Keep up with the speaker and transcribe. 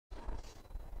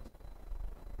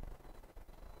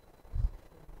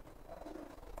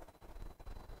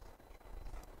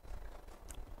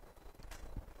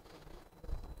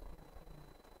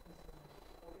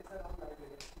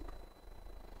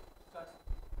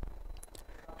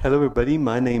Hello everybody,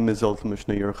 my name is Altamash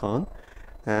Nayyar Khan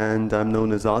and I'm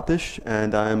known as Atish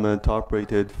and I'm a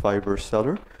top-rated Fiverr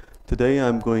seller. Today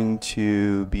I'm going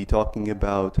to be talking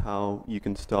about how you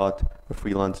can start a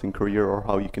freelancing career or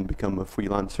how you can become a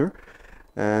freelancer,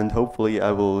 and hopefully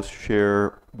I will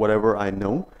share whatever I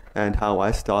know and how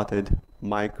I started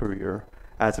my career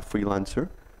as a freelancer,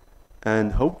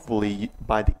 and hopefully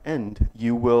by the end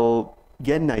you will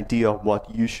get an idea of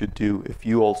what you should do if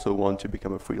you also want to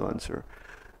become a freelancer.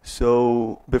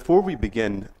 So before we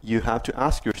begin, you have to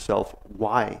ask yourself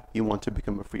why you want to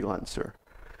become a freelancer.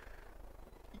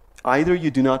 Either you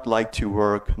do not like to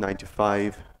work 9 to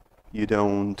 5, you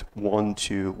don't want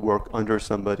to work under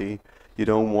somebody, you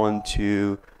don't want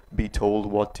to be told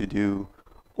what to do,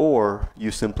 or you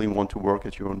simply want to work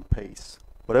at your own pace.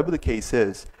 Whatever the case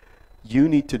is, you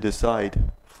need to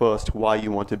decide first why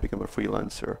you want to become a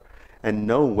freelancer and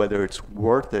know whether it's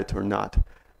worth it or not.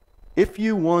 If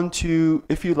you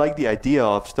like the idea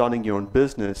of starting your own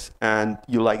business and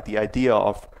you like the idea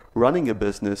of running a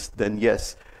business, then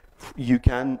yes, you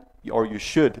can or you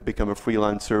should become a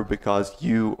freelancer because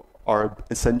you are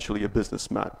essentially a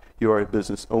businessman. You are a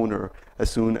business owner as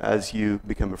soon as you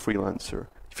become a freelancer.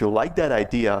 If you like that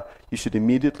idea, you should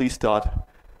immediately start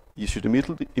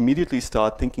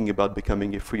thinking about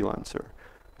becoming a freelancer.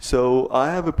 So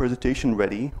I have a presentation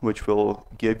ready which will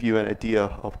give you an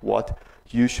idea of what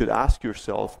you should ask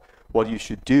yourself, what you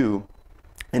should do,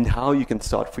 and how you can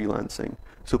start freelancing.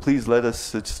 So please let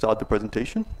us start the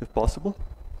presentation, if possible.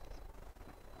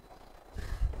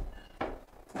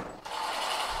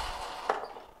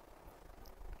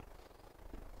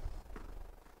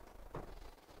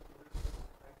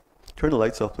 Turn the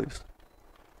lights off, please.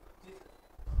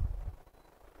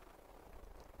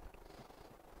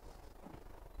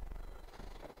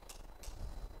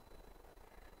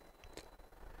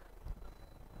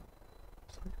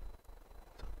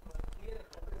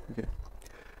 Okay.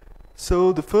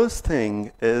 So the first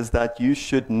thing is that you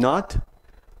should not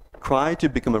try to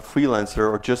become a freelancer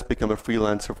or just become a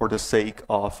freelancer for the sake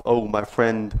of, oh, my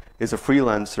friend is a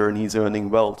freelancer and he's earning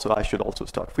well, so I should also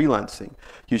start freelancing.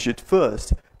 You should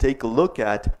first take a look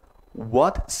at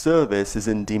what service is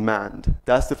in demand.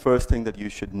 That's the first thing that you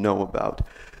should know about.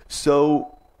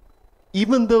 So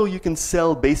even though you can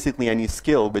sell basically any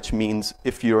skill, which means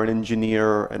if you're an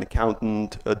engineer, an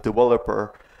accountant, a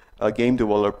developer, a game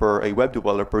developer, a web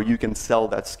developer, you can sell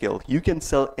that skill. You can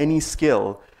sell any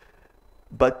skill,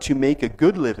 but to make a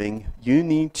good living, you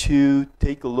need to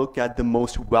take a look at the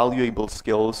most valuable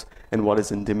skills and what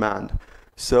is in demand.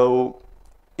 So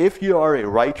if you are a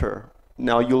writer,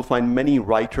 now you'll find many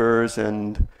writers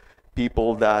and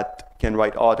people that can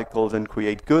write articles and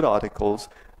create good articles,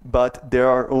 but there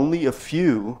are only a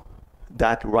few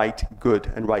that write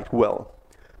good and write well.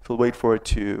 So we'll wait for it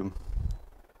to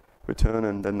return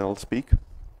and then I'll speak.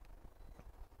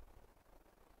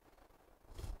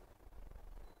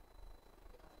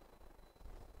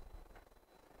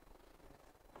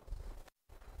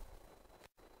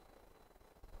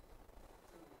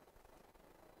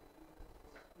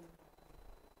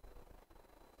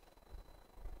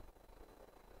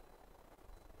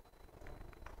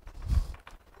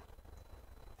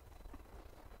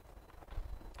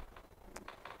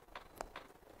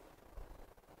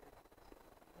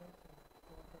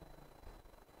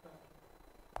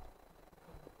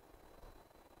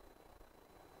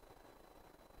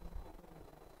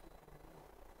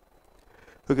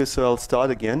 Okay, so I'll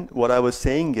start again. What I was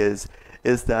saying is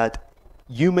that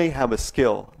you may have a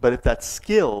skill, but if that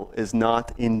skill is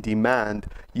not in demand,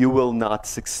 you will not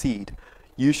succeed.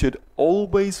 You should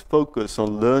always focus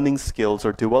on learning skills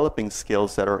or developing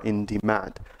skills that are in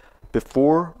demand.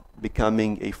 Before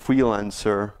becoming a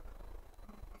freelancer,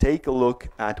 take a look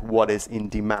at what is in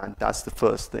demand. That's the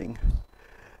first thing.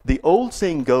 The old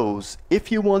saying goes,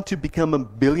 if you want to become a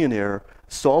billionaire,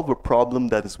 solve a problem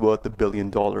that is worth $1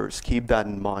 billion. Keep that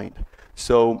in mind.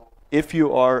 So if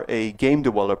you are a game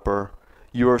developer,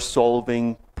 you're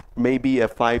solving maybe a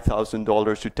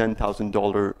 $5,000 to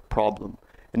 $10,000 problem,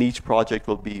 and each project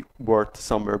will be worth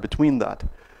somewhere between that.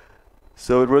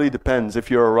 So it really depends.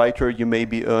 If you're a writer, you may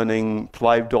be earning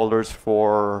 $5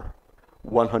 for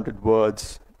 100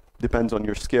 words. Depends on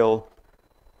your skill.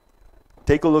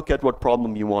 Take a look at what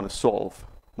problem you want to solve,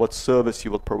 what service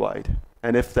you will provide,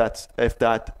 and if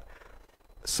that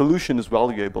solution is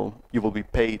valuable, you will be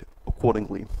paid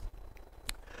accordingly.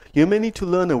 You may need to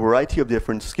learn a variety of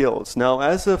different skills. Now,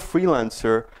 as a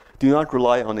freelancer, do not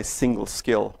rely on a single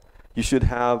skill. You should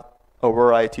have a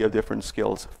variety of different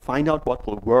skills. Find out what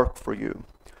will work for you.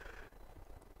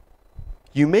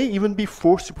 You may even be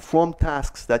forced to perform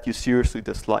tasks that you seriously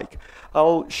dislike.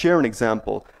 I'll share an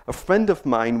example. A friend of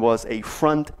mine was a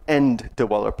front-end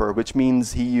developer, which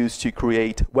means he used to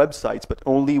create websites, but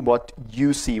only what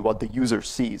you see, what the user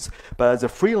sees. But as a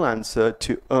freelancer,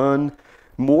 to earn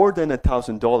more than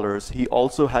 $1,000, he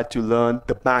also had to learn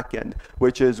the back end,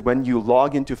 which is when you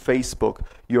log into Facebook,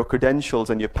 your credentials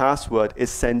and your password is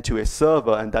sent to a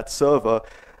server, and that server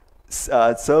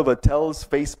tells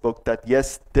Facebook that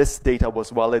yes, this data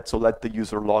was valid, so let the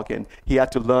user log in. He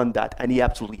had to learn that, and he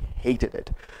absolutely hated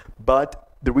it. But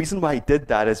the reason why he did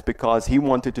that is because he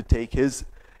wanted to take his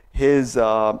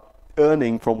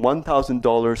earning from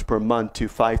 $1,000 per month to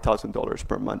 $5,000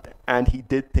 per month, and he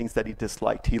did things that he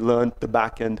disliked. He learned the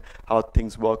back end, how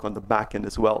things work on the back end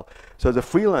as well. So as a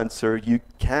freelancer, you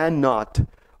cannot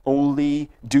only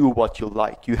do what you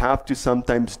like. You have to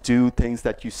sometimes do things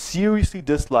that you seriously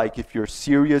dislike if you're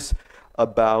serious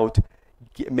about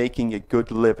making a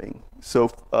good living. So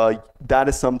that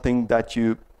is something that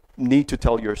you need to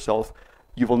tell yourself.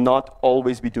 You will not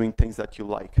always be doing things that you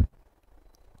like.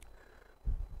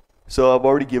 So I've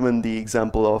already given the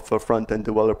example of a front-end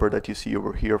developer that you see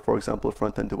over here, for example,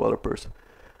 front-end developers.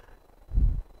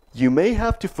 You may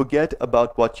have to forget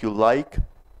about what you like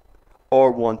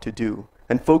or want to do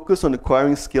and focus on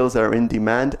acquiring skills that are in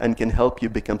demand and can help you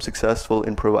become successful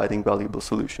in providing valuable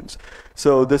solutions.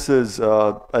 So this is,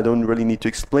 I don't really need to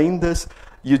explain this.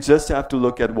 You just have to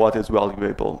look at what is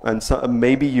valuable. And so,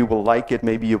 maybe you will like it,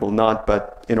 maybe you will not,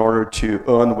 but in order to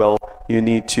earn well, you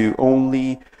need to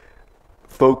only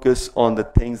focus on the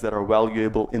things that are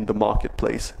valuable in the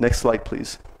marketplace. Next slide,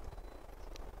 please.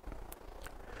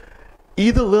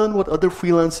 Either learn what other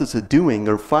freelancers are doing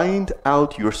or find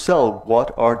out yourself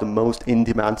what are the most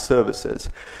in-demand services.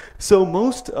 So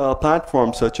most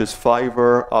platforms such as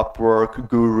Fiverr, Upwork,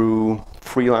 Guru,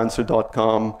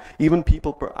 Freelancer.com, even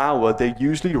People Per Hour, they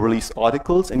usually release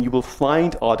articles, and you will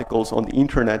find articles on the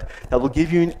internet that will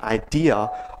give you an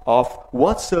idea of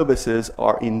what services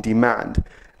are in demand.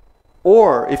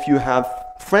 Or if you have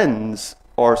friends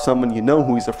or someone you know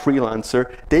who is a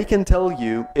freelancer, they can tell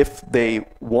you, if they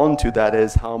want to, that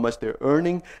is, how much they're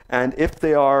earning, and if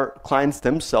they are clients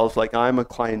themselves, like I'm a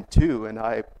client too, and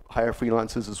I hire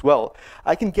freelancers as well,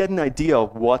 I can get an idea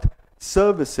of what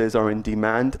services are in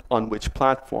demand on which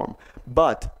platform.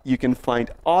 But you can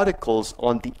find articles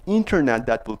on the internet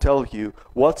that will tell you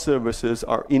what services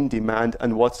are in demand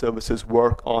and what services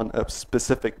work on a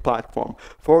specific platform.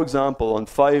 For example, on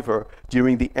Fiverr,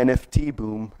 during the NFT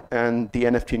boom and the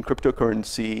NFT and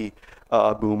cryptocurrency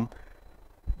boom,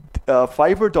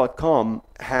 Fiverr.com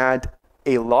had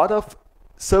a lot of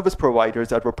service providers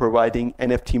that were providing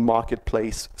NFT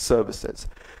marketplace services.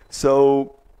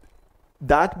 So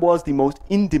that was the most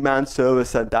in-demand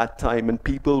service at that time, and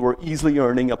people were easily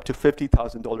earning up to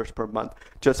 $50,000 per month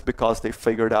just because they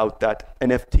figured out that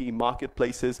NFT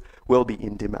marketplaces will be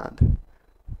in demand.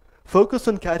 Focus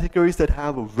on categories that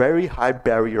have a very high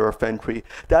barrier of entry.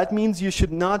 That means you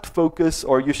should not focus,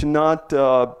 or you should not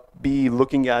be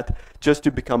looking at just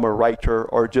to become a writer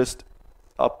or just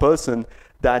a person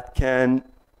that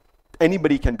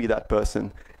anybody can be that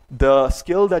person. The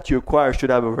skill that you acquire should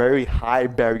have a very high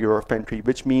barrier of entry,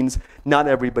 which means not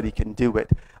everybody can do it,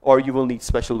 or you will need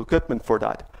special equipment for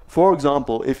that. For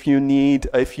example, if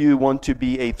you want to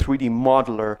be a 3D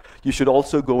modeler, you should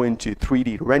also go into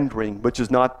 3D rendering, which is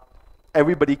not,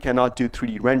 everybody cannot do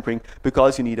 3D rendering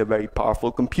because you need a very powerful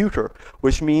computer,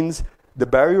 which means the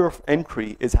barrier of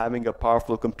entry is having a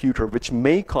powerful computer, which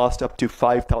may cost up to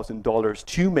 $5,000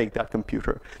 to make that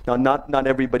computer. Now, not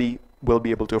everybody will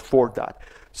be able to afford that.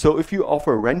 So if you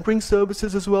offer rendering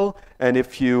services as well, and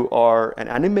if you are an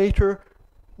animator,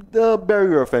 the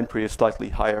barrier of entry is slightly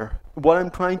higher. What I'm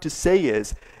trying to say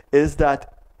is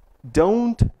that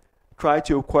don't try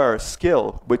to acquire a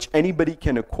skill which anybody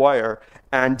can acquire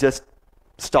and just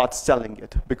start selling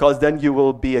it, because then you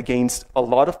will be against a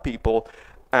lot of people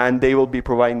and they will be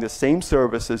providing the same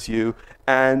service as you,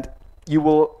 and you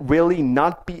will really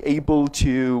not be able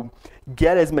to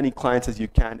get as many clients as you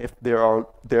can if there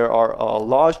are a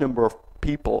large number of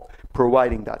people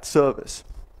providing that service.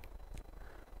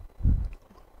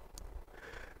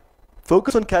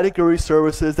 Focus on category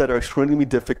services that are extremely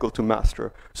difficult to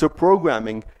master. So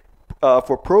programming,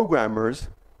 for programmers,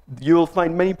 you will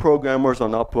find many programmers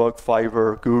on Upwork,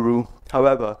 Fiverr, Guru.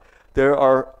 However, there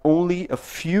are only a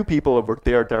few people over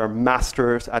there that are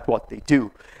masters at what they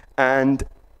do. And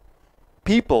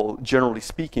people, generally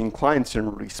speaking, clients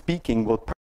generally speaking, will